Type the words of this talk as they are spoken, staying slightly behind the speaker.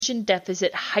attention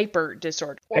deficit hyper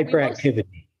disorder.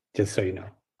 Hyperactivity, just so you know.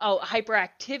 Oh,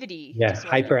 hyperactivity Yeah, disorder.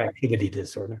 hyperactivity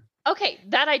disorder. Okay,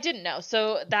 that I didn't know.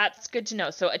 So that's good to know.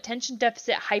 So attention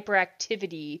deficit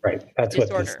hyperactivity Right, that's what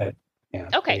this disorder. said. Yeah.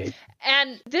 Okay.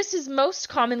 And this is most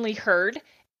commonly heard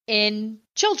in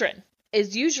children,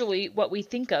 is usually what we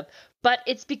think of, but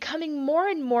it's becoming more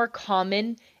and more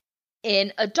common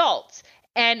in adults.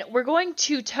 And we're going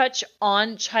to touch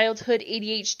on childhood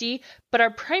ADHD, but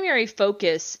our primary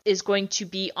focus is going to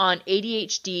be on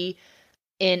ADHD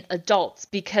in adults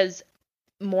because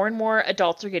more and more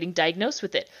adults are getting diagnosed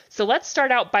with it. So let's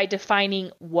start out by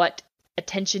defining what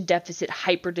attention deficit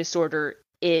hyper disorder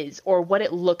is, or what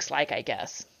it looks like, I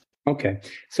guess. Okay.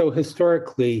 So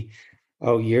historically,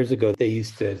 years ago, they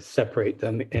used to separate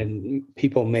them, and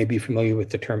people may be familiar with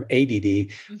the term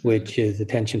ADD, which is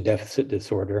attention deficit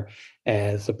disorder,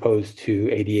 as opposed to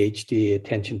ADHD,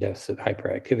 attention deficit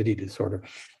hyperactivity disorder.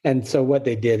 And so what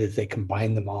they did is they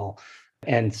combined them all.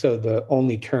 And so the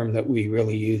only term that we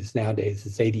really use nowadays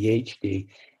is ADHD.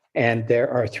 And there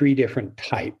are three different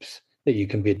types that you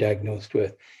can be diagnosed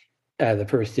with. The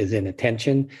first is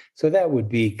inattention. So that would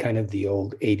be kind of the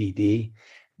old ADD.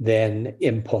 Then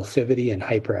impulsivity and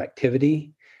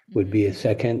hyperactivity would be a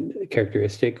second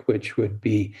characteristic, which would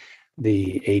be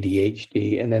the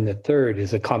ADHD. And then the third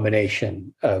is a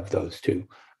combination of those two,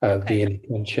 of the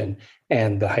inattention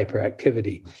and the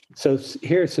hyperactivity. So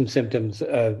here are some symptoms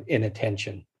of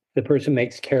inattention. The person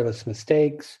makes careless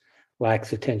mistakes,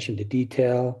 lacks attention to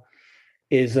detail,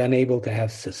 is unable to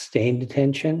have sustained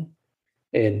attention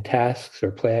in tasks or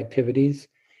play activities,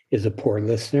 is a poor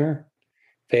listener,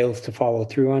 fails to follow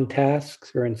through on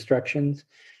tasks or instructions,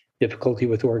 difficulty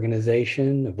with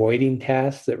organization, avoiding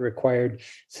tasks that require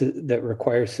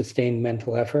sustained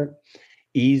mental effort,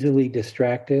 easily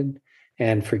distracted,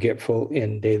 and forgetful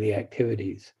in daily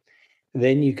activities.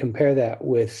 Then you compare that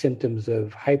with symptoms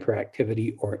of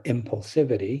hyperactivity or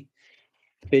impulsivity,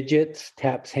 fidgets,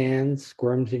 taps hands,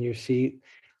 squirms in your seat,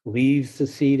 leaves the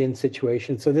seat in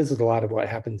situations. So this is a lot of what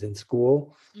happens in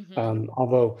school.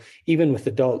 Although even with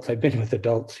adults, I've been with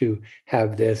adults who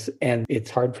have this, and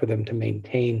it's hard for them to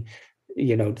maintain,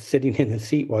 sitting in the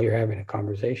seat while you're having a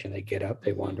conversation. They get up,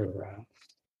 they wander around.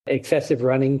 Excessive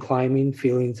running, climbing,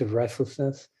 feelings of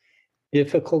restlessness,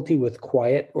 difficulty with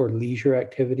quiet or leisure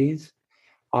activities,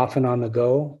 often on the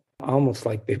go, almost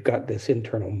like they've got this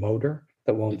internal motor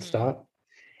that won't stop.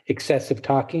 Excessive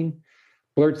talking,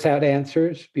 blurts out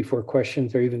answers before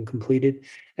questions are even completed.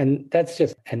 And that's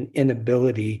just an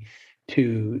inability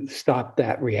to stop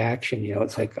that reaction.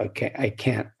 It's like, okay, I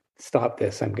can't stop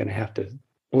this. I'm going to have to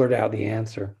blurt out the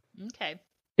answer. Okay.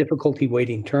 Difficulty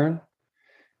waiting turn,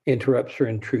 interrupts or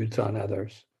intrudes on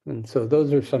others. And so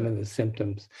those are some of the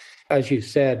symptoms. As you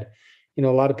said, a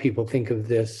lot of people think of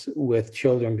this with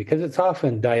children because it's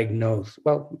often diagnosed.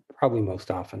 Well, probably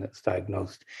most often it's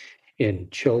diagnosed in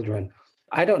children.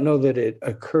 I don't know that it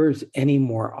occurs any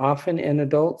more often in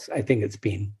adults. I think it's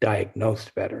being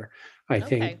diagnosed better. I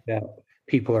think that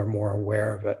people are more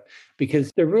aware of it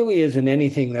because there really isn't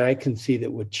anything that I can see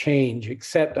that would change,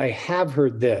 except I have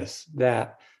heard this,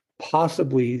 that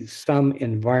possibly some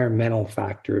environmental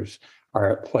factors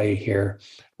are at play here,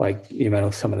 like,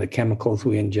 some of the chemicals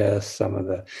we ingest, some of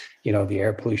the, the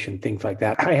air pollution, things like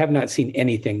that. I have not seen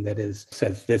anything that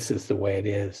says this is the way it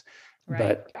is. Right.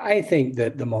 But I think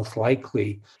that the most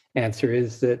likely answer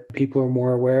is that people are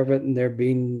more aware of it and they're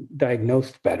being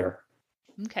diagnosed better.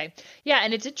 Okay. Yeah,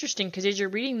 and it's interesting because as you're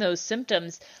reading those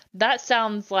symptoms, that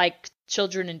sounds like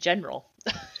children in general.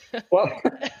 Well,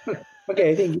 okay,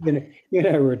 I think you and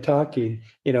I were talking,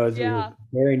 as we were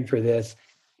preparing for this,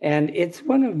 and it's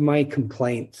one of my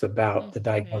complaints about the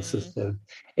diagnosis of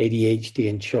ADHD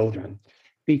in children,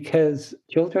 because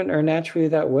children are naturally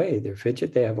that way. They're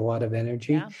fidget, they have a lot of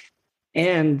energy. Yeah.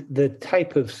 And the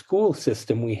type of school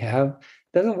system we have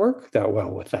doesn't work that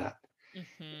well with that.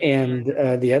 And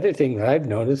the other thing that I've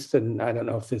noticed, and I don't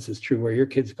know if this is true where your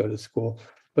kids go to school,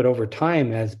 but over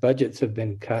time, as budgets have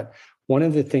been cut, one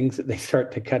of the things that they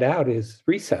start to cut out is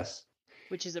recess.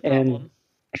 Which is a problem. And,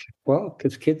 well,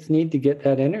 because kids need to get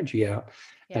that energy out.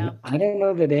 Yeah. And I don't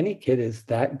know that any kid is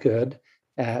that good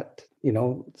at,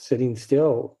 sitting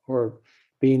still or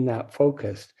being that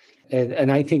focused.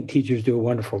 And I think teachers do a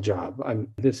wonderful job.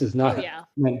 This is not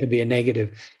meant to be a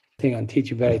negative thing on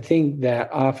teaching, but I think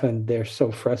that often they're so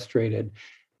frustrated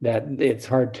that it's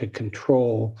hard to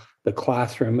control the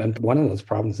classroom. And one of those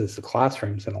problems is the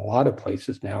classrooms in a lot of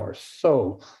places now are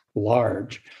so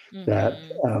large that,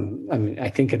 I mean, I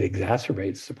think it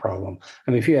exacerbates the problem.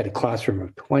 I mean, if you had a classroom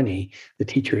of 20, the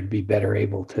teacher would be better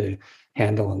able to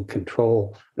handle and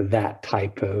control that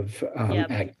type of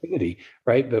Yep. activity,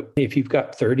 right? But if you've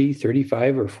got 30,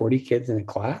 35, or 40 kids in a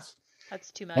class,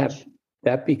 That's too that much.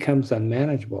 that becomes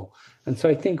unmanageable. And so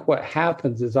I think what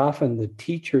happens is often the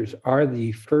teachers are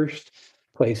the first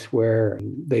place where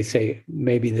they say,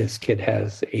 maybe this kid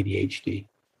has ADHD,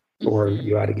 or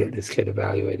you ought to get this kid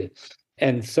evaluated.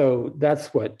 And so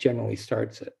that's what generally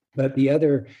starts it. But the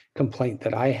other complaint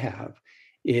that I have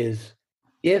is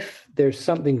if there's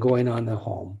something going on in the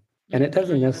home, and it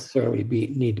doesn't necessarily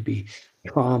need to be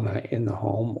trauma in the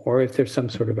home, or if there's some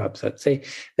sort of upset, say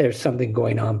there's something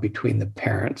going on between the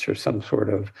parents or some sort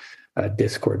of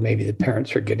discord, maybe the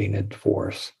parents are getting a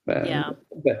divorce. Yeah.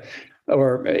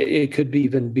 Or it could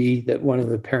even be that one of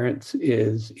the parents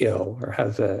is ill or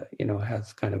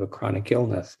has kind of a chronic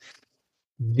illness.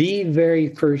 The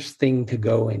very first thing to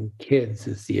go in kids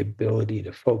is the ability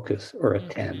to focus or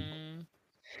attend.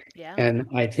 Yeah. And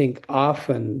I think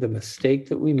often the mistake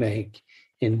that we make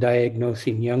in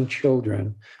diagnosing young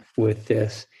children with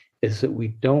this is that we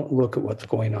don't look at what's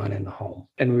going on in the home,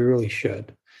 and we really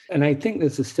should. And I think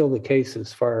this is still the case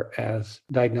as far as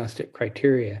diagnostic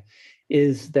criteria,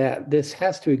 is that this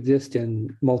has to exist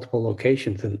in multiple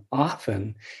locations. And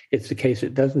often it's the case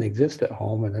it doesn't exist at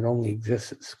home and it only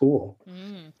exists at school,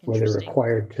 where they're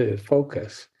required to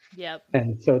focus. Yep.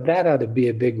 And so that ought to be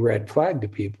a big red flag to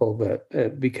people,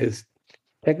 but because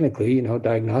technically,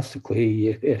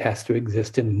 diagnostically, it has to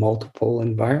exist in multiple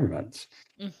environments.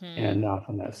 And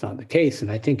often that's not the case.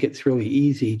 And I think it's really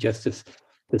easy just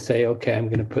to say, okay, I'm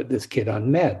going to put this kid on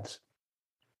meds.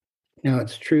 Now,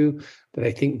 it's true that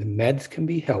I think the meds can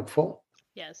be helpful.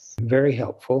 Yes. Very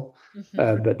helpful.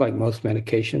 But like most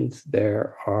medications,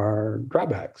 there are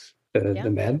drawbacks. The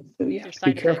meds, you have to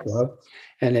be careful of.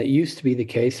 And it used to be the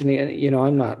case, and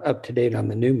I'm not up to date on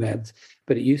the new meds,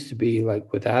 but it used to be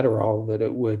like with Adderall that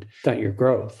it would stunt your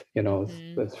growth,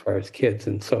 as far as kids.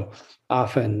 And so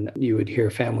often you would hear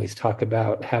families talk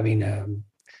about having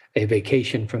a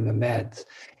vacation from the meds.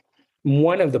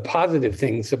 One of the positive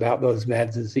things about those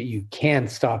meds is that you can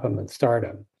stop them and start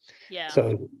them. Yeah.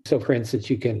 So for instance,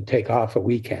 you can take off a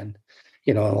weekend.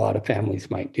 A lot of families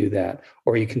might do that,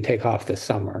 or you can take off the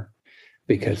summer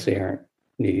because they aren't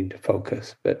needing to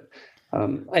focus. But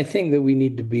I think that we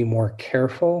need to be more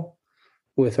careful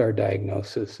with our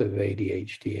diagnosis of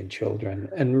ADHD in children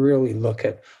and really look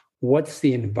at what's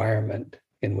the environment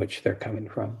in which they're coming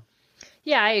from.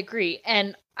 Yeah, I agree.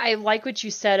 And I like what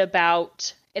you said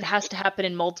about it has to happen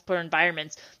in multiple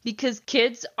environments, because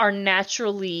kids are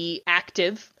naturally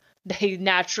active. They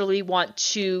naturally want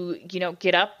to,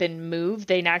 get up and move.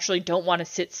 They naturally don't want to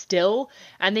sit still,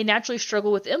 and they naturally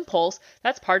struggle with impulse.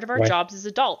 That's part of our jobs as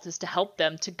adults, is to help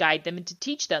them, to guide them, and to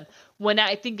teach them. When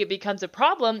I think it becomes a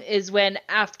problem is when,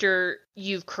 after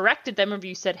you've corrected them, or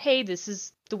you said, hey, this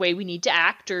is the way we need to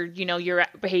act, or, your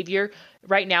behavior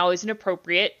right now isn't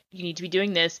appropriate, you need to be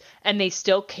doing this, and they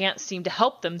still can't seem to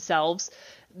help themselves,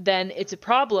 then it's a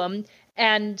problem.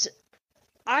 And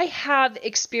I have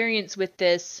experience with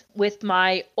this with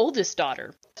my oldest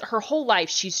daughter. Her whole life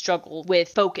she's struggled with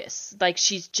focus. Like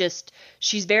she's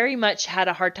very much had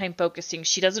a hard time focusing.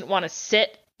 She doesn't want to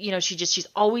sit, she's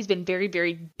always been very,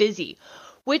 very busy,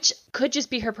 which could just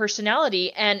be her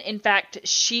personality. And in fact,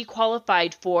 she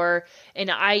qualified for an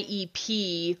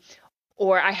IEP,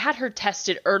 or I had her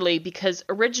tested early because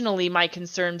originally my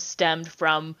concerns stemmed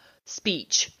from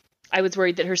speech. I was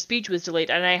worried that her speech was delayed,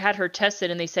 and I had her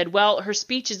tested, and they said, well, her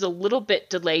speech is a little bit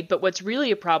delayed, but what's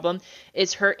really a problem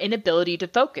is her inability to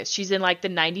focus. She's in like the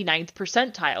 99th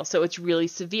percentile, so it's really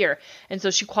severe. And so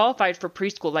she qualified for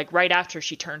preschool like right after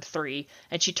she turned 3,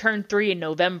 and she turned 3 in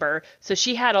November, so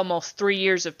she had almost 3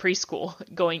 years of preschool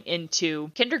going into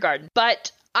kindergarten.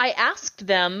 But I asked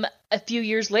them a few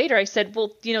years later, I said,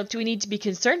 well, do we need to be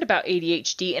concerned about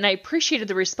ADHD? And I appreciated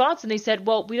the response, and they said,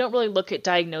 well, we don't really look at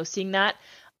diagnosing that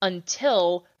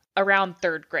until around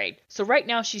 3rd grade. So right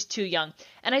now she's too young.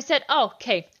 And I said, oh,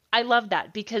 okay, I love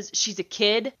that, because she's a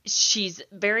kid, she's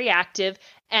very active,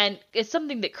 and it's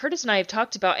something that Curtis and I have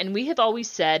talked about, and we have always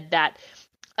said that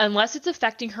unless it's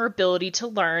affecting her ability to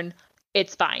learn,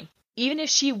 it's fine. Even if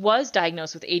she was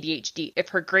diagnosed with ADHD, if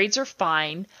her grades are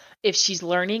fine, if she's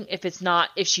learning, if it's not,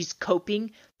 if she's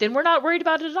coping, then we're not worried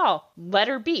about it at all. Let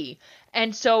her be.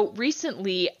 And so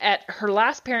recently at her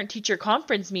last parent-teacher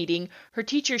conference meeting, her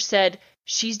teacher said,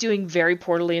 she's doing very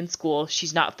poorly in school.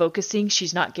 She's not focusing.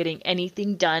 She's not getting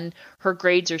anything done. Her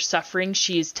grades are suffering.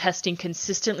 She is testing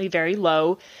consistently very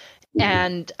low.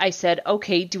 And I said,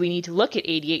 okay, do we need to look at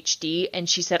ADHD? And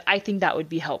she said, I think that would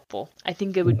be helpful. I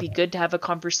think it would be good to have a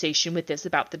conversation with this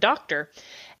about the doctor.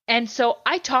 And so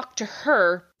I talked to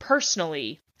her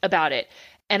personally about it.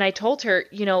 And I told her,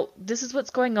 this is what's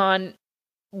going on.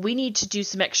 We need to do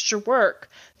some extra work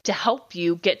to help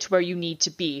you get to where you need to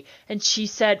be. And she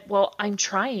said, well, I'm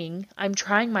trying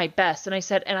my best. And I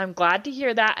said, and I'm glad to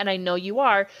hear that. And I know you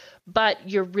are, but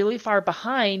you're really far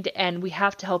behind and we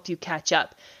have to help you catch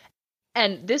up.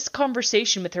 And this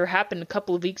conversation with her happened a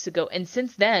couple of weeks ago. And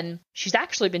since then, she's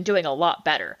actually been doing a lot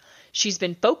better. She's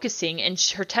been focusing and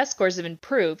her test scores have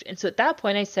improved. And so at that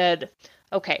point I said,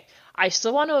 okay, I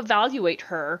still want to evaluate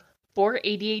her for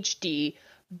ADHD,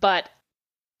 but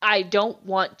I don't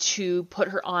want to put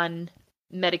her on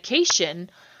medication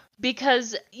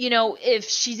because, if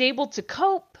she's able to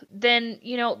cope, then,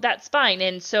 that's fine.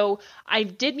 And so I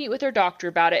did meet with her doctor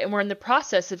about it, and we're in the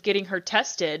process of getting her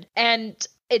tested. And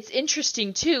it's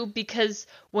interesting too, because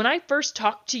when I first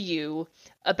talked to you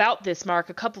about this, Mark,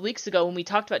 a couple weeks ago when we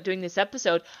talked about doing this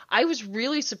episode, I was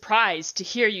really surprised to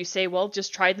hear you say, well,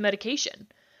 just try the medication.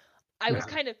 Because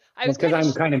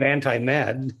I'm kind of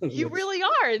anti-med. You really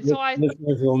are. And so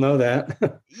listeners will know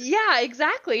that. Yeah,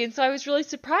 exactly. And so I was really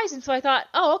surprised. And so I thought,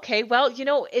 oh, okay, well,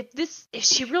 if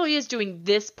she really is doing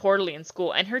this poorly in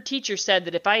school, and her teacher said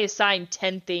that if I assign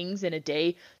 10 things in a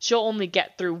day, she'll only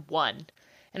get through one.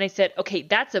 And I said, okay,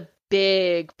 that's a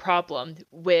big problem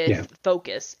with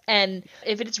focus. And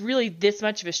if it's really this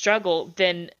much of a struggle,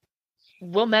 then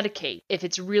we'll medicate if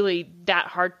it's really that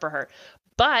hard for her.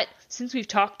 But since we've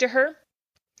talked to her,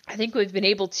 I think we've been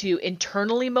able to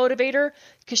internally motivate her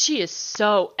because she is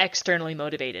so externally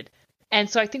motivated. And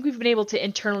so I think we've been able to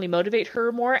internally motivate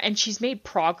her more, and she's made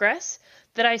progress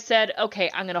that I said, okay,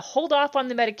 I'm going to hold off on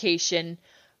the medication,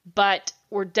 but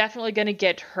we're definitely going to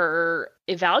get her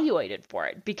evaluated for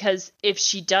it, because if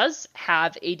she does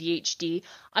have ADHD,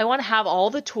 I want to have all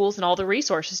the tools and all the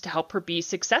resources to help her be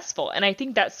successful. And I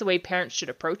think that's the way parents should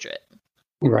approach it.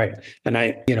 Right. And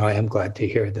I am glad to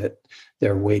hear that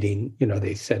they're waiting.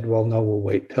 They said, well, no, we'll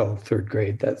wait till third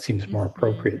grade. That seems more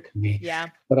appropriate to me. Yeah.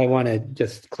 But I want to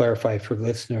just clarify for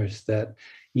listeners that,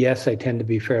 yes, I tend to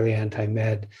be fairly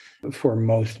anti-med for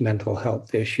most mental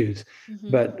health issues.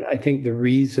 Mm-hmm. But I think the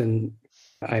reason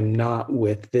I'm not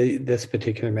with this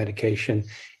particular medication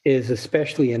is,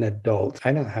 especially in adults,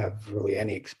 I don't have really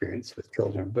any experience with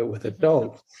children, but with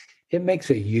adults, it makes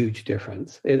a huge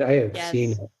difference. I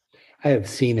have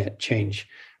seen it change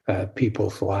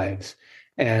people's lives.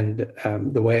 And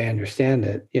the way I understand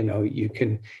it, you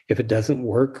can, if it doesn't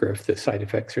work or if the side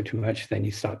effects are too much, then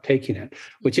you stop taking it,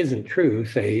 which isn't true.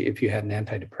 Say, if you had an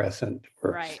antidepressant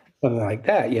or something like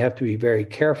that, you have to be very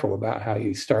careful about how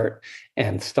you start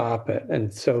and stop it.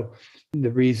 And so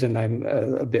the reason I'm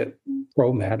a bit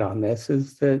pro-med on this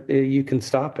is that you can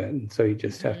stop it. And so you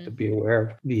just have to be aware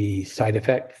of the side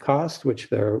effect cost, which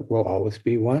there will always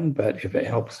be one. But if it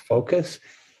helps focus,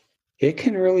 it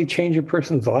can really change a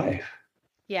person's life.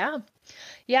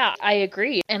 Yeah, I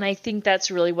agree. And I think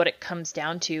that's really what it comes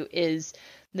down to, is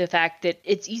the fact that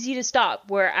it's easy to stop.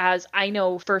 Whereas I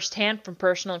know firsthand from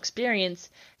personal experience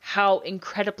how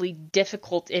incredibly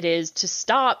difficult it is to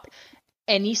stop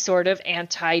any sort of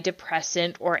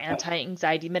antidepressant or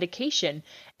anti-anxiety medication.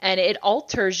 And it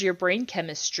alters your brain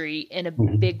chemistry in a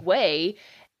big way.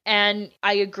 And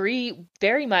I agree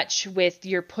very much with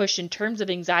your push in terms of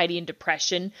anxiety and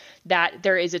depression, that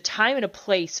there is a time and a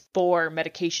place for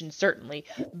medication, certainly.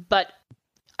 But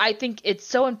I think it's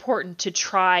so important to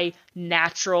try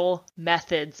natural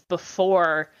methods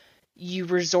before you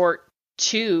resort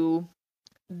to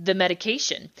the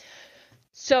medication.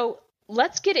 So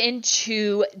let's get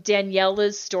into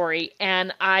Daniela's story.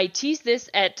 And I teased this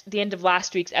at the end of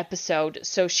last week's episode.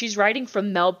 So she's writing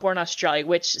from Melbourne, Australia,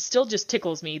 which still just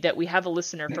tickles me that we have a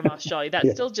listener from Australia.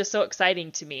 That's still just so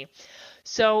exciting to me.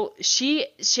 So she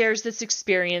shares this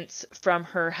experience from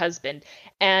her husband.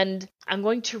 And I'm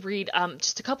going to read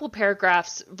just a couple of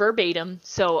paragraphs verbatim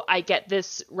so I get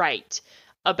this right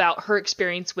about her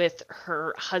experience with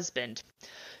her husband.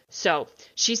 So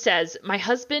she says, my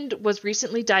husband was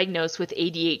recently diagnosed with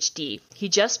ADHD. He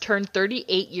just turned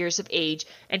 38 years of age,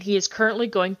 and he is currently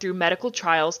going through medical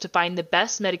trials to find the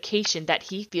best medication that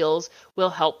he feels will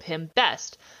help him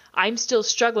best. I'm still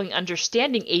struggling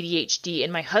understanding ADHD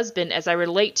in my husband as I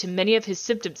relate to many of his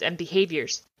symptoms and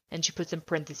behaviors. And she puts in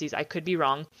parentheses, I could be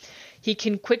wrong. He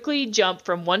can quickly jump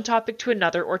from one topic to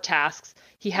another or tasks.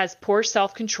 He has poor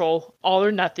self-control, all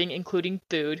or nothing, including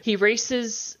food. He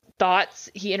races thoughts.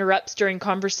 He interrupts during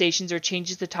conversations or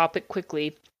changes the topic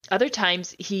quickly. Other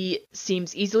times, he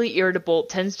seems easily irritable,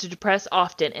 tends to depress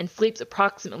often, and sleeps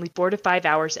approximately 4 to 5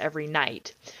 hours every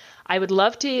night. I would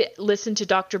love to listen to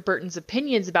Dr. Burton's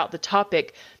opinions about the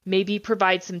topic, maybe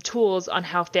provide some tools on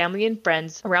how family and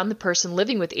friends around the person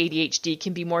living with ADHD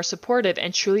can be more supportive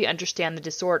and truly understand the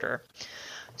disorder.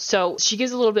 So she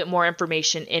gives a little bit more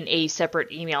information in a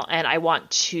separate email, and I want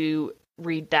to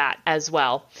read that as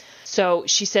well. So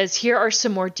she says, here are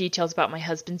some more details about my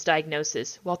husband's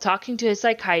diagnosis. While talking to his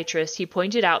psychiatrist, he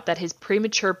pointed out that his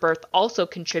premature birth also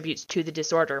contributes to the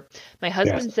disorder. My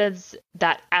husband says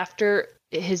that after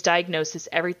his diagnosis,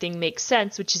 everything makes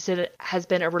sense, which has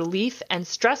been a relief and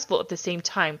stressful at the same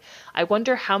time. I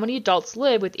wonder how many adults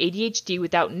live with ADHD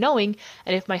without knowing,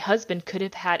 and if my husband could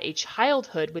have had a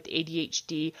childhood with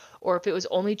ADHD, or if it was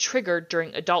only triggered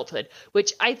during adulthood,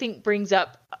 which I think brings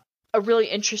up a really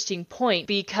interesting point,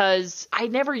 because I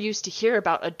never used to hear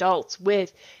about adults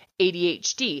with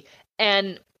ADHD.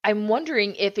 And I'm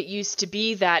wondering if it used to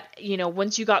be that,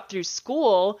 once you got through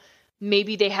school,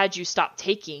 maybe they had you stop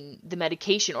taking the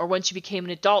medication, or once you became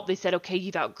an adult, they said, okay,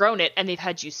 you've outgrown it, and they've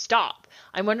had you stop.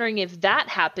 I'm wondering if that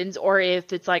happens, or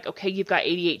if it's like, okay, you've got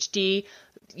ADHD,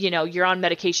 you're on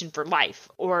medication for life,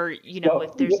 or,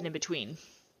 if there's an in-between.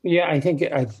 Yeah, I think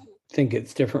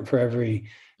it's different for every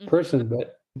person,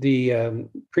 but the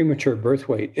premature birth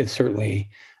weight is certainly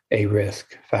a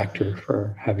risk factor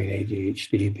for having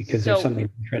ADHD, because there's something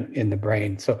different in the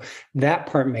brain. So that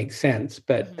part makes sense.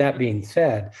 But that being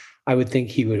said, I would think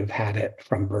he would have had it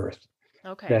from birth.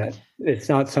 Okay. That it's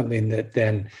not something that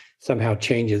then somehow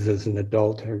changes as an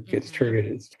adult or gets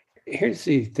triggered. Here's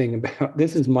the thing about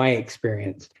this is my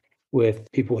experience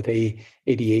with people with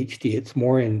ADHD. It's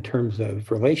more in terms of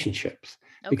relationships,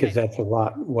 because that's a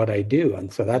lot what I do.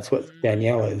 And so that's what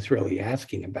Daniela is really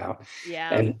asking about.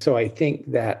 Yeah. And so I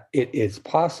think that it is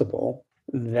possible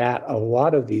that a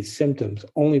lot of these symptoms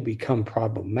only become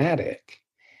problematic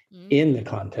in the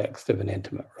context of an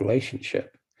intimate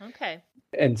relationship. Okay.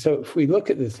 And so if we look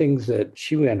at the things that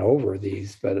she went over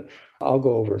these, but I'll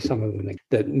go over some of them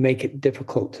that make it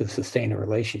difficult to sustain a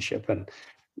relationship. And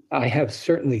I have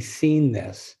certainly seen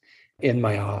this in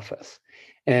my office.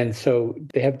 And so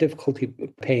they have difficulty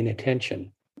paying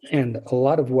attention. And a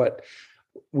lot of what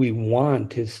we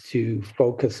want is to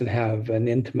focus and have an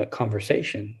intimate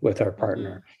conversation with our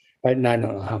partner. Right? And I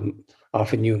don't know how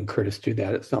often you and Curtis do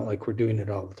that. It's not like we're doing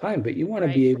it all the time, but you want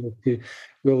to be able to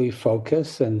really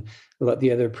focus and let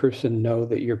the other person know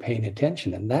that you're paying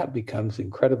attention. And that becomes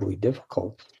incredibly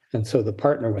difficult. And so the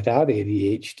partner without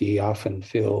ADHD often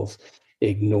feels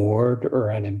ignored or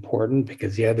unimportant,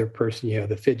 because the other person,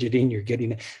 the fidgeting, you're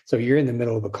getting, so you're in the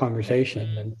middle of a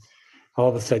conversation and all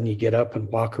of a sudden you get up and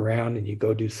walk around and you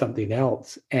go do something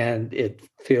else, and it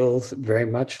feels very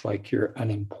much like you're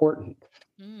unimportant.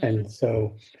 And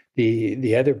so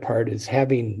the other part is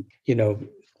having,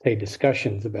 say,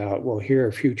 discussions about, well, here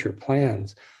are future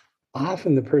plans.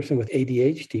 Often the person with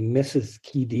ADHD misses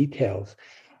key details,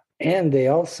 and they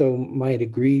also might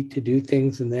agree to do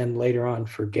things and then later on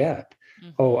forget,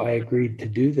 oh, I agreed to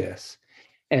do this.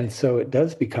 And so it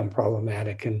does become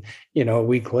problematic. And, a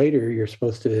week later, you're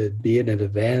supposed to be at an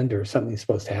event or something's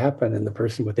supposed to happen, and the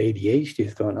person with ADHD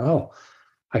is going, oh,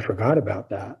 I forgot about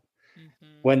that.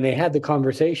 When they had the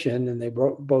conversation and they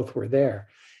both were there.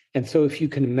 And so if you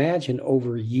can imagine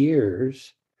over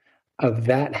years of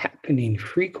that happening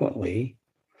frequently,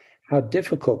 how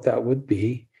difficult that would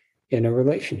be in a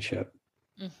relationship.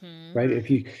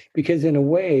 Right? Because in a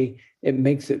way, it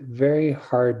makes it very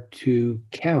hard to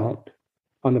count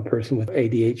on the person with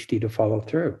ADHD to follow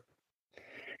through.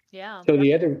 Yeah. So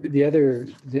the other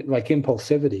like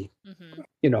impulsivity,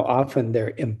 often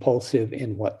they're impulsive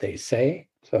in what they say.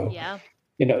 So,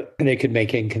 they could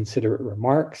make inconsiderate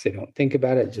remarks. They don't think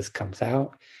about it. It just comes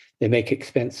out. They make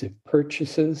expensive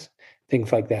purchases,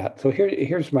 things like that. So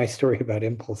here's my story about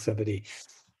impulsivity.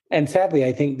 And sadly,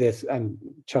 I think I'm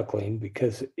chuckling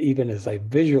because even as I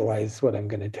visualize what I'm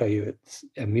going to tell you, it's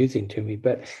amusing to me.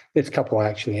 But this couple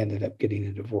actually ended up getting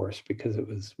a divorce because it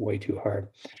was way too hard.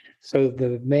 So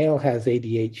the male has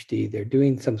ADHD. They're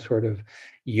doing some sort of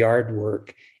yard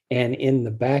work. And in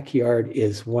the backyard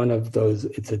is one of those,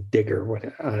 it's a digger.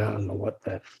 I don't know what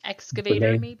the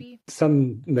excavator, maybe?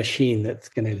 Some machine that's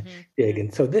going to dig.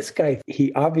 And so this guy,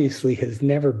 he obviously has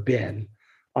never been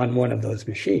on one of those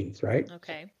machines, right?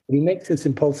 Okay. He makes this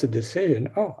impulsive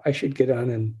decision, oh, I should get on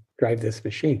and drive this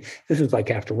machine. This is like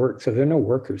after work, so there are no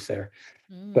workers there.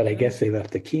 But I guess they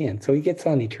left the key in. So he gets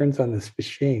on, he turns on this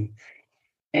machine,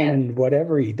 and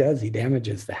whatever he does, he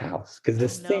damages the house. Because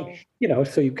this thing,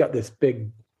 so you've got this big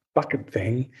bucket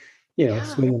thing, Yeah.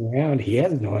 swinging around. He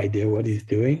has no idea what he's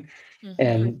doing. Mm-hmm.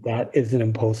 And that is an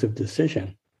impulsive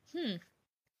decision. Hmm.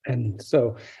 And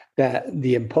so that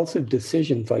the impulsive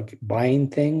decisions like buying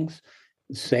things,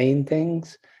 saying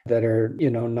things that are,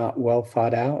 not well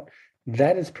thought out,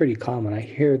 that is pretty common. I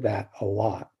hear that a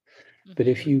lot. But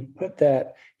if Mm-hmm. you put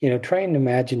that, try and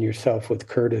imagine yourself with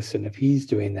Curtis, and if he's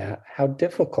doing that, how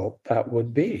difficult that would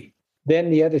Mm-hmm. be.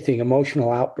 Then the other thing,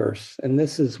 emotional outbursts. And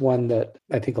this is one that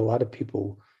I think a lot of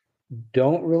people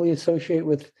don't really associate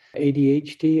with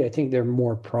ADHD. I think they're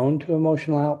more prone to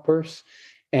emotional outbursts,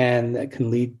 and that can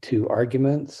lead to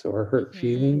arguments or hurt Mm-hmm.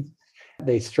 feelings.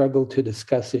 They struggle to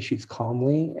discuss issues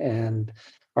calmly and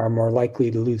are more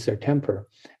likely to lose their temper.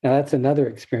 Now, that's another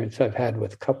experience I've had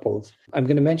with couples. I'm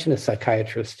going to mention a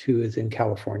psychiatrist who is in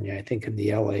California, I think in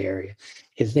the LA area.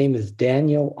 His name is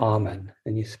Daniel Amen,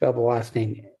 and you spell the last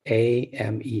name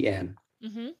Amen.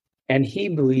 Mm-hmm. And he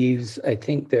believes, I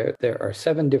think there are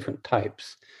 7 different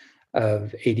types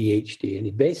of ADHD, and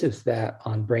he bases that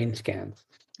on brain scans.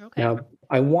 Okay. Now,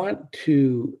 I want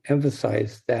to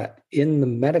emphasize that in the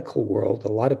medical world,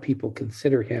 a lot of people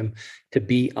consider him to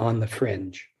be on the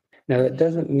fringe. Now, that Mm-hmm.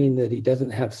 doesn't mean that he doesn't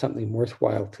have something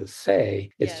worthwhile to say.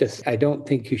 It's Yes. just, I don't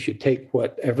think you should take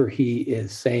whatever he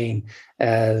is saying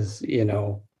as,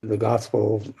 the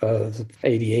gospel of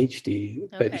ADHD.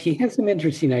 But Okay. he has some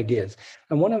interesting ideas.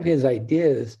 And one of his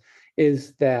ideas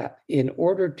is that in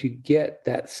order to get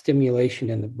that stimulation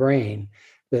in the brain,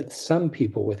 that some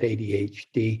people with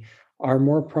ADHD are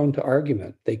more prone to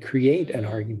argument. They create an Mm.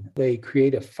 argument, they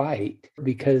create a fight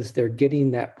because they're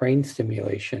getting that brain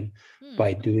stimulation Hmm.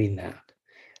 by doing that.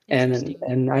 And Interesting.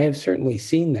 and I have certainly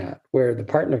seen that where the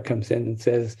partner comes in and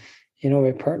says,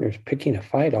 my partner's picking a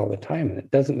fight all the time and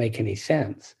it doesn't make any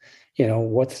sense.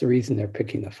 What's the reason they're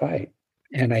picking the fight?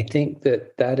 And I think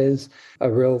that that is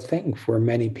a real thing for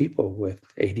many people with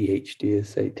ADHD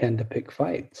is they tend to pick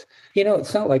fights.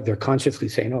 It's not like they're consciously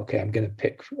saying, okay, I'm going to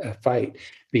pick a fight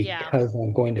Yeah. because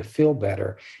I'm going to feel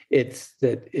better. It's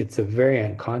that it's a very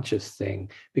unconscious thing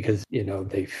because,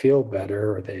 they feel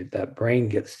better or that brain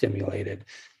gets stimulated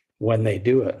when they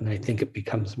do it. And I think it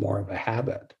becomes more of a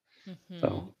habit. Mm-hmm.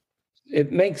 So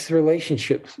it makes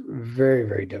relationships very,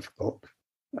 very difficult,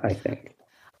 I think.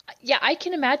 Yeah, I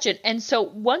can imagine. And so,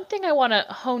 one thing I want to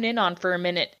hone in on for a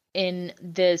minute in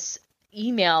this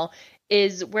email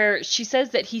is where she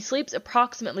says that he sleeps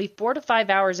approximately 4 to 5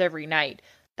 hours every night.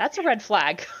 That's a red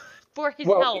flag for his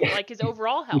Well, health, like his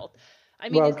overall health. I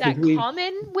mean, well, is because that we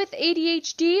common with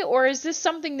ADHD, or is this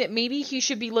something that maybe he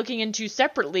should be looking into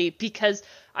separately? Because,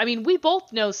 I mean, we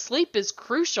both know sleep is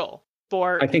crucial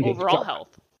for I think it's, overall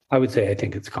health. I would say I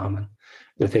think it's common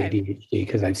with Okay. ADHD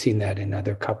because I've seen that in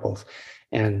other couples.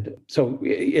 And so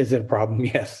is it a problem?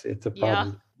 Yes, it's a Yeah.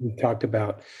 problem. We talked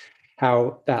about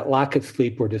how that lack of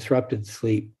sleep or disrupted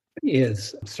sleep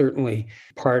is certainly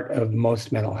part of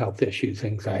most mental health issues,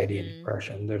 anxiety and Mm-hmm.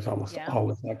 depression. There's almost Yeah.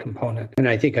 always that component. And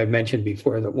I think I've mentioned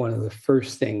before that one of the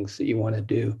first things that you want to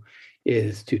do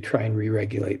is to try and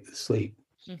re-regulate the sleep.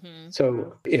 Mm-hmm.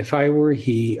 So if I were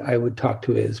he, I would talk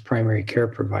to his primary care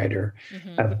provider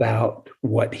Mm-hmm. about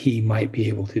what he might be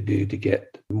able to do to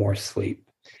get more sleep.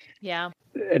 Yeah.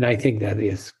 And I think that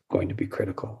is going to be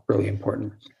critical, really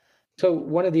important. So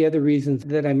one of the other reasons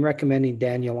that I'm recommending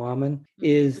Daniel Amen Mm-hmm.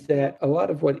 is that a lot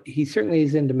of what he certainly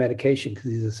is into medication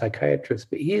because he's a psychiatrist,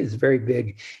 but he is very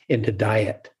big into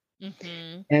diet.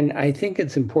 Mm-hmm. And I think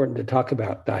it's important to talk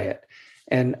about diet.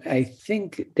 And I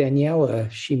think Daniela,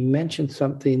 she mentioned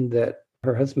something that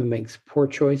her husband makes poor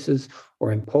choices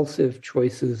or impulsive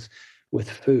choices with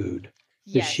food.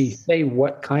 Does she Yes. say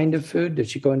what kind of food? Did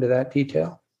she go into that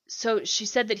detail? So she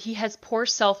said that he has poor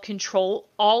self-control,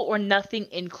 all or nothing,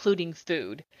 including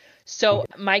food. So Okay.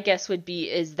 my guess would be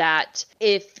is that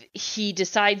if he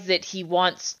decides that he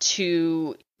wants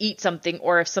to eat something,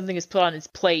 or if something is put on his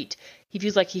plate, he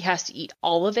feels like he has to eat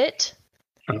all of it.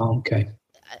 Oh, okay.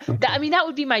 That, Okay. I mean, that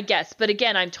would be my guess. But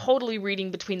again, I'm totally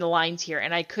reading between the lines here,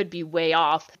 and I could be way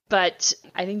off. But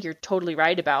I think you're totally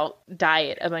right about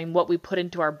diet. I mean, what we put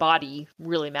into our body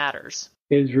really matters.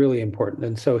 It is really important.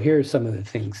 And so here are some of the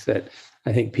things that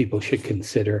I think people should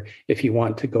consider if you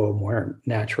want to go a more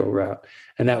natural route.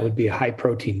 And that Mm-hmm. would be a high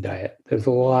protein diet. There's a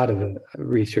Mm-hmm. lot of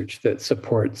research that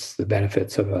supports the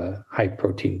benefits of a high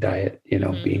protein diet,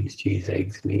 Mm-hmm. beans, cheese,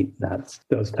 eggs, meat, nuts,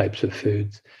 those types of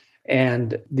foods.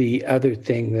 And the other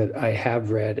thing that I have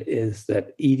read is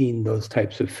that eating those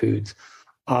types of foods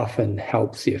often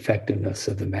helps the effectiveness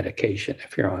of the medication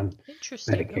if you're on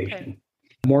Interesting. Okay. medication.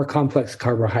 More complex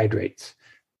carbohydrates,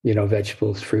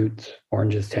 vegetables, fruits,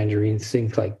 oranges, tangerines,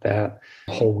 things like that,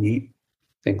 whole wheat,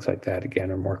 things like that, again,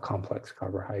 are more complex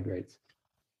carbohydrates.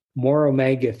 more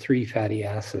omega-3 fatty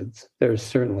acids. There's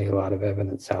certainly a lot of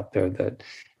evidence out there that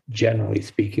generally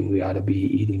speaking, we ought to be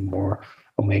eating more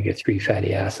omega-3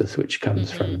 fatty acids, which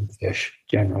comes from fish,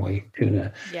 generally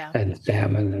tuna Yeah. and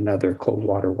salmon and other cold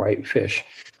water white fish.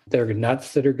 There are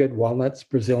nuts that are good, walnuts,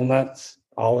 Brazil nuts,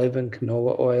 olive and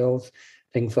canola oils,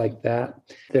 things like that.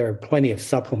 There are plenty of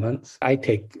supplements. I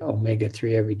take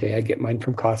omega-3 every day. I get mine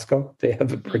from Costco. They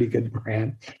have a pretty good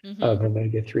brand of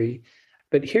omega-3.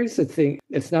 But here's the thing.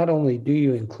 It's not only do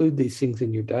you include these things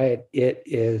in your diet, it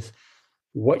is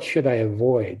what should I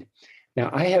avoid? Now,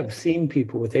 I have seen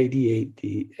people with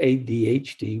ADHD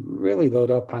really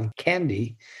load up on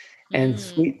candy and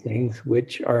sweet things,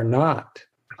 which are not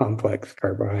complex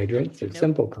carbohydrates, they're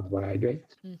simple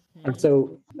carbohydrates. And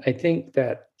so I think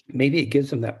that maybe it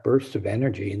gives them that burst of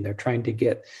energy and they're trying to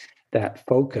get that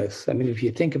focus. I mean, if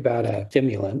you think about a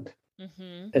stimulant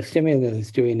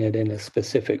is doing it in a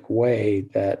specific way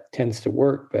that tends to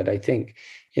work, but I think,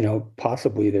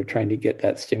 possibly they're trying to get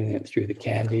that stimulant through the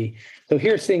candy. So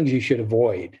here's things you should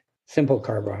avoid. Simple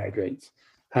carbohydrates,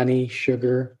 honey,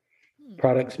 sugar,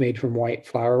 products made from white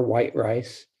flour, white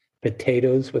rice,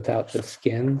 potatoes without the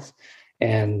skins,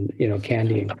 and,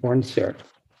 candy and corn syrup,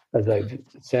 as I've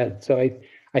said. So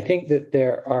I think that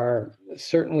there are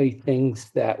certainly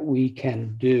things that we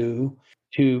can do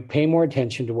to pay more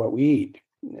attention to what we eat.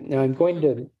 Now, I'm going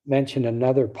to mention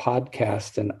another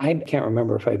podcast, and I can't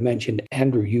remember if I've mentioned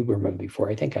Andrew Huberman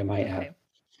before. I think I might have.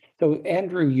 So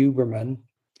Andrew Huberman,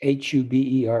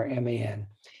 Huberman,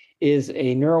 is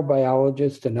a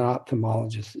neurobiologist and an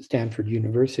ophthalmologist at Stanford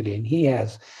University, and he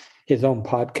has his own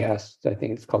podcast. I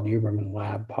think it's called Huberman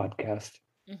Lab Podcast.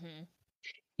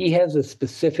 He has a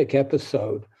specific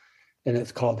episode, and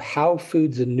it's called How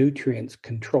Foods and Nutrients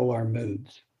Control Our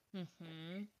Moods.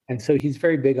 And so he's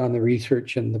very big on the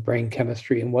research and the brain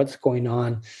chemistry and what's going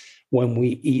on when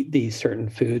we eat these certain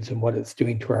foods and what it's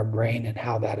doing to our brain and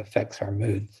how that affects our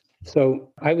moods.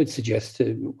 So I would suggest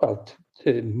to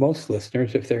most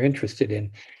listeners, if they're interested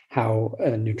in how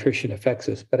nutrition affects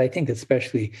us, but I think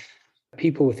especially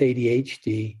people with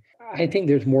ADHD, I think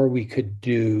there's more we could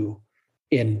do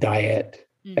in diet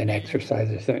and exercise.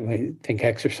 I certainly think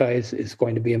exercise is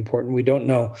going to be important. We don't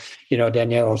know,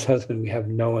 Daniela's husband, we have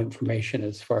no information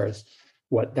as far as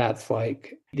what that's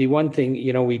like. The one thing,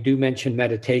 we do mention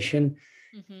meditation.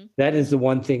 That is the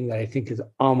one thing that I think is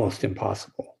almost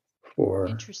impossible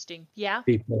for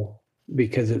people,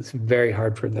 because it's very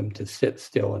hard for them to sit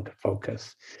still and to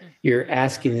focus. You're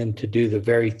asking them to do the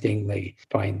very thing they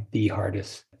find the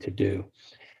hardest to do.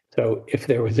 So if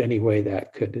there was any way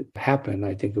that could happen,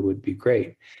 I think it would be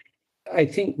great. I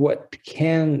think what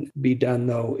can be done,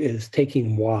 though, is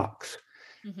taking walks,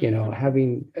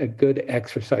 having a good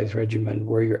exercise regimen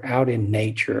where you're out in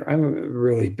nature. I'm a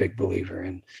really big believer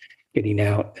in getting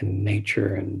out in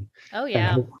nature. And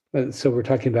so we're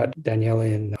talking about Daniela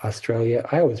in Australia.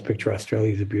 I always picture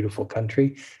Australia as a beautiful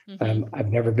country. I've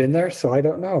never been there, so I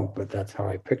don't know, but that's how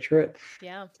I picture it.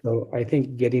 Yeah. So I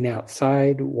think getting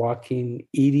outside, walking,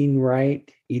 eating right,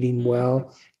 eating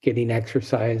well, getting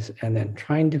exercise, and then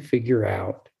trying to figure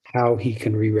out how he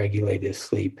can re-regulate his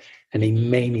sleep. And he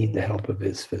may need the help of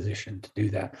his physician to do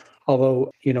that.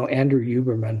 Although, Andrew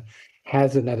Huberman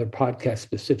has another podcast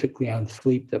specifically on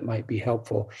sleep that might be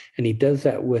helpful. And he does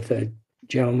that with a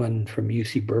gentleman from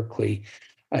UC Berkeley,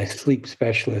 a sleep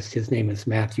specialist. His name is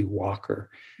Matthew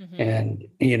Walker. And,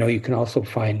 you can also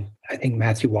find, I think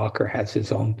Matthew Walker has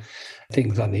his own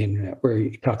things on the internet where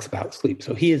he talks about sleep.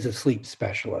 So he is a sleep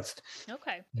specialist.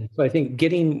 Okay. So I think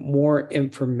getting more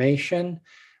information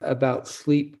about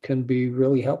sleep can be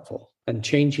really helpful, and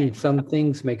changing some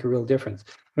things make a real difference.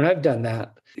 When I've done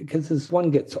that, because as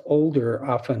one gets older,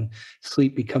 often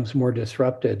sleep becomes more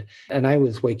disrupted. And I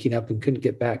was waking up and couldn't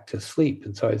get back to sleep.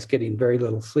 And so I was getting very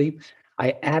little sleep.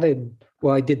 I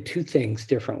did two things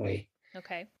differently.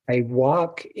 Okay. I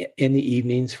walk in the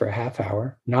evenings for a half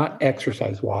hour, not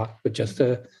exercise walk, but just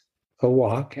a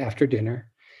walk after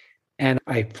dinner. And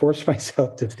I forced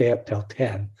myself to stay up till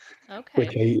 10,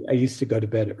 which I used to go to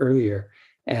bed earlier.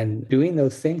 And doing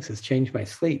those things has changed my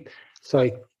sleep. So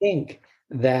I think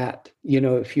that,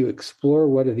 if you explore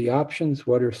what are the options,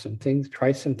 what are some things,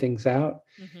 try some things out.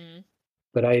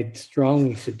 But I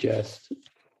strongly suggest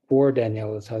for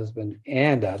Daniela's husband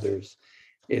and others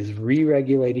is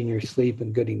re-regulating your sleep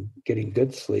and getting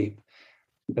good sleep,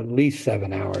 at least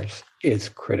 7 hours, is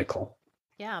critical.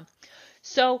 Yeah.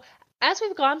 So as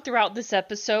we've gone throughout this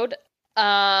episode,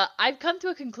 I've come to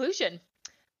a conclusion.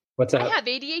 What's that? I have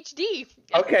ADHD.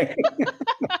 Okay.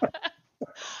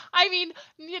 I mean,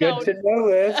 Good to know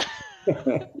this.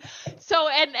 So,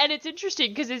 and it's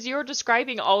interesting because as you're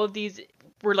describing all of these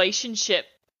relationship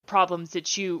problems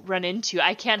that you run into,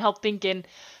 I can't help thinking,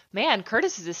 man,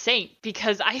 Curtis is a saint,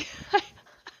 because I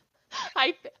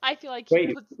feel like he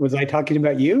Wait, puts, was I talking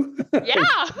about you?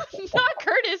 yeah, not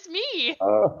Curtis, me.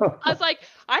 I was Oh. like,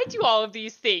 I do all of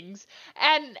these things.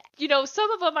 And,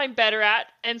 some of them I'm better at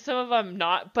and some of them I'm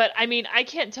not. But I mean, I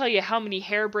can't tell you how many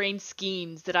harebrained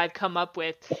schemes that I've come up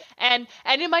with. And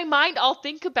in my mind, I'll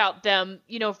think about them,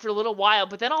 for a little while.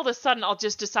 But then all of a sudden, I'll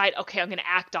just decide, okay, I'm going to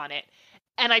act on it.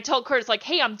 And I told Curtis, like,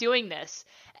 hey, I'm doing this.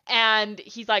 And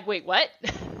he's like, wait, what?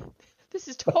 This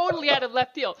is totally out of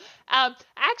left field.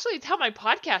 Actually, it's how my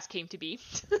podcast came to be.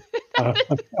 Uh,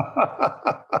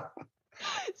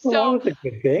 well, that So was a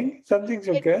good thing. Some things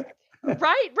are it, good.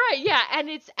 right, yeah, and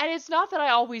it's not that I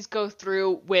always go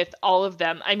through with all of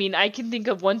them. I mean, I can think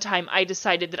of one time I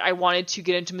decided that I wanted to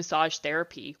get into massage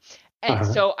therapy. And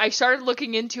Uh-huh. so I started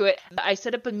looking into it. I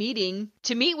set up a meeting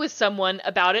to meet with someone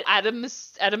about it at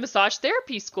a massage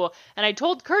therapy school. And I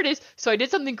told Curtis, so I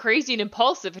did something crazy and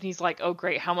impulsive. And he's like, oh,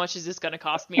 great. How much is this going to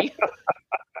cost me?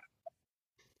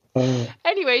 Oh,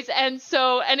 Anyways, and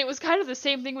it was kind of the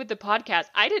same thing with the podcast.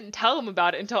 I didn't tell him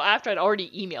about it until after I'd already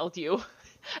emailed you.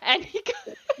 And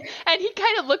and he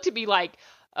kind of looked at me like,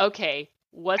 "Okay,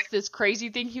 what's this crazy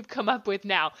thing you've come up with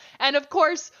now?" And of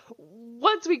course,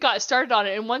 once we got started on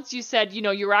it and once you said,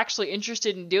 you were actually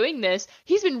interested in doing this,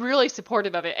 he's been really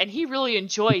supportive of it and he really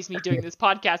enjoys me doing this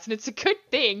podcast and it's a good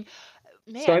thing.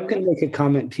 so I'm Man. going to make a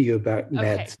comment to you about Okay.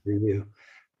 meds for you.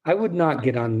 I would not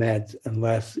get on meds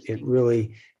unless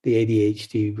the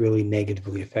ADHD really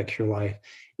negatively affects your life.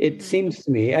 It Mhm. seems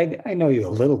to me, I know you a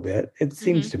little bit, it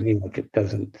seems Mhm. to me like it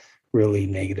doesn't really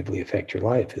negatively affect your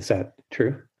life. Is that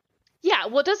true? Yeah,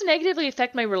 well, it doesn't negatively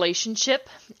affect my relationship.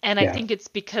 And I Yeah. think it's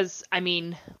because, I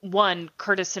mean, one,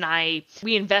 Curtis and I,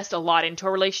 we invest a lot into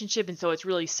our relationship. And so it's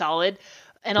really solid.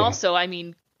 And Yeah. also, I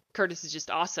mean, Curtis is just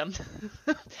awesome.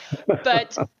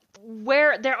 But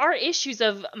where there are issues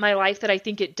of my life that I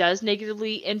think it does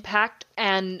negatively impact.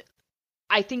 And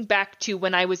I think back to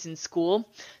when I was in school.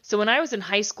 So when I was in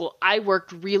high school, I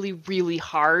worked really, really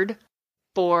hard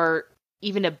for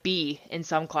even a B in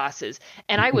some classes.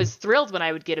 And I was thrilled when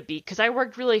I would get a B because I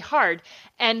worked really hard.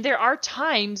 And there are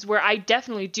times where I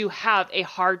definitely do have a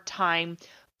hard time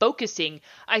focusing.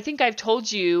 I think I've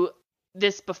told you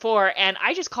this before, and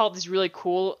I just call it this really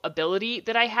cool ability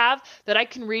that I have that I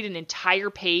can read an entire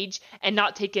page and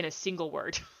not take in a single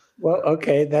word. Well,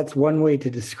 okay, that's one way to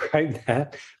describe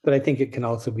that, but I think it can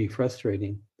also be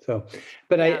frustrating. So,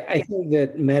 but Yeah, I think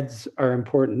that meds are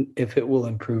important if it will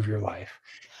improve your life.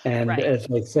 And right. as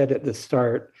I said at the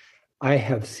start, I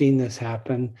have seen this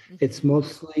happen. It's Hmm.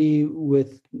 mostly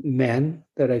with men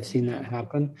that I've seen that Hmm.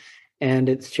 happen, and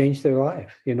it's changed their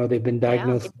life. They've been Yeah.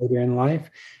 diagnosed later in life,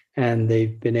 and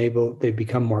they've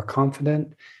become more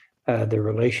confident. Their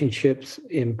relationships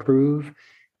improve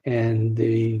and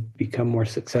they become more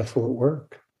successful at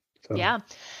work. So, Yeah.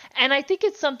 And I think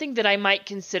it's something that I might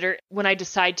consider when I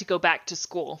decide to go back to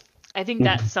school. I think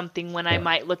that's mhm, something when I yeah.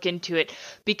 might look into it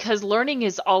because learning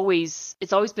is always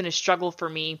it's always been a struggle for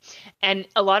me. And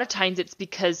a lot of times it's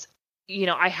because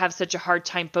I have such a hard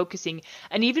time focusing.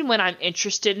 And even when I'm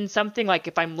interested in something, like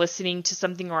if I'm listening to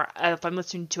something or if I'm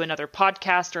listening to another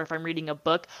podcast or if I'm reading a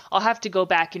book, I'll have to go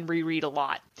back and reread a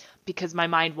lot because my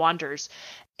mind wanders.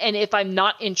 And if I'm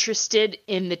not interested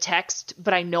in the text,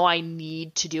 but I know I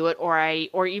need to do it,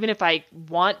 or even if I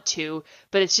want to,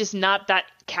 but it's just not that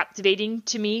captivating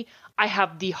to me, I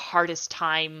have the hardest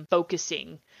time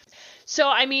focusing. So,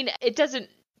 I mean, it doesn't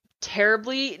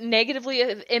terribly negatively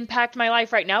impact my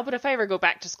life right now, but if I ever go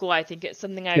back to school, I think it's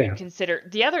something I would Yeah. consider.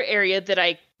 The other area that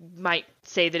I might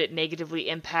say that it negatively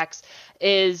impacts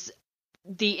is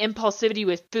the impulsivity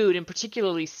with food and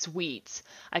particularly sweets.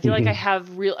 I feel like I Mhm.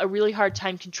 have a really hard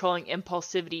time controlling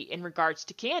impulsivity in regards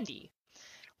to candy.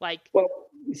 Like, Well,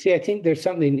 see, I think there's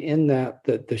something in that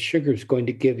the sugar is going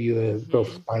to give you a real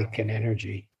mhm, spike in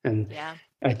energy. And yeah.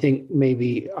 I think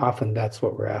maybe often that's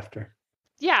what we're after.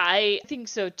 Yeah, I think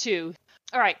so too.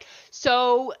 All right.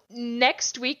 So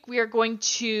next week we are going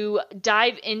to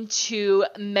dive into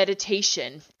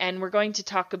meditation and we're going to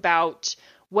talk about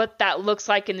what that looks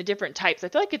like in the different types. I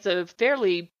feel like it's a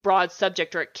fairly broad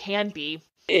subject, or it can be.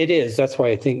 It is. That's why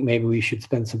I think maybe we should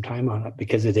spend some time on it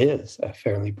because it is a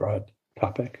fairly broad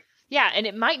topic. Yeah, and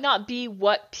it might not be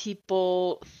what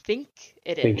people think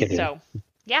it I think is. it is. So,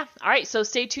 yeah. All right. So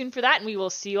stay tuned for that, and we will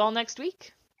see you all next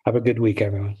week. Have a good week,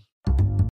 everyone.